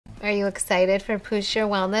Are you excited for Push Your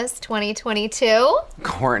Wellness 2022?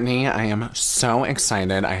 Kourtney, I am so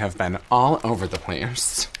excited. I have been all over the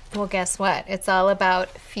place. Well, guess what? It's all about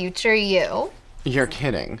future you. You're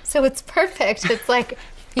kidding. So it's perfect. It's like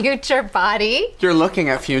future body. You're looking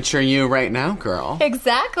at future you right now, girl.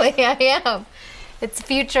 Exactly, I am. It's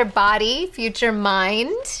future body, future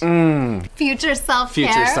mind, future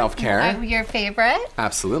self-care. Future self-care. Your favorite.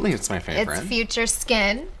 Absolutely, it's my favorite. It's future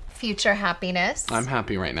skin, future happiness. I'm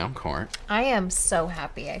happy right now, Court. I am so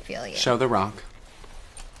happy. I feel you. Show the rock.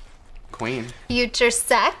 Queen. Future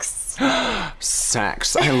sex.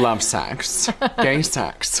 Sex. I love sex. Gay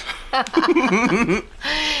sex. And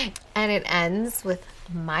it ends with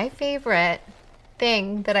my favorite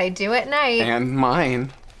thing that I do at night. And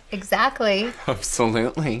mine. Exactly.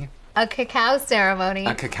 Absolutely. A cacao ceremony.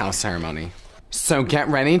 A cacao ceremony. So get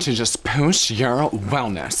ready to just push your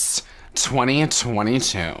wellness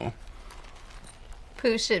 2022.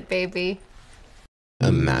 Push it, baby.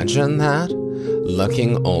 Imagine that.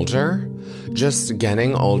 Looking older. Just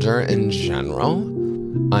getting older in general.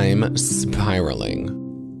 I'm spiraling.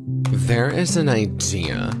 There is an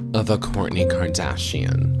idea of a Kourtney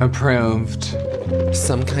Kardashian. Approved.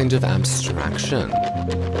 Some kind of abstraction.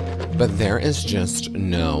 But there is just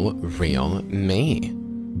no real me.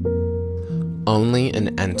 Only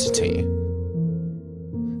an entity.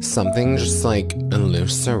 Something just like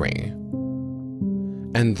illusory.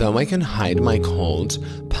 And though I can hide my cold,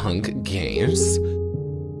 punk gaze,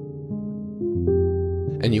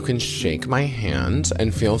 and you can shake my hand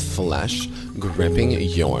and feel flesh gripping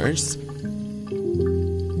yours,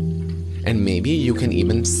 and maybe you can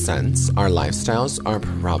even sense our lifestyles are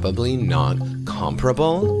probably not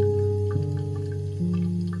comparable,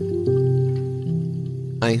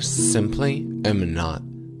 I simply am not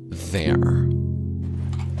there.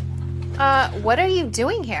 What are you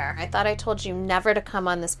doing here? I thought I told you never to come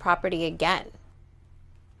on this property again.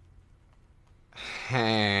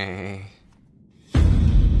 Hey.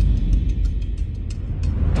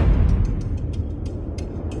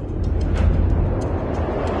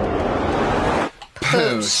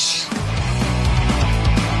 Push.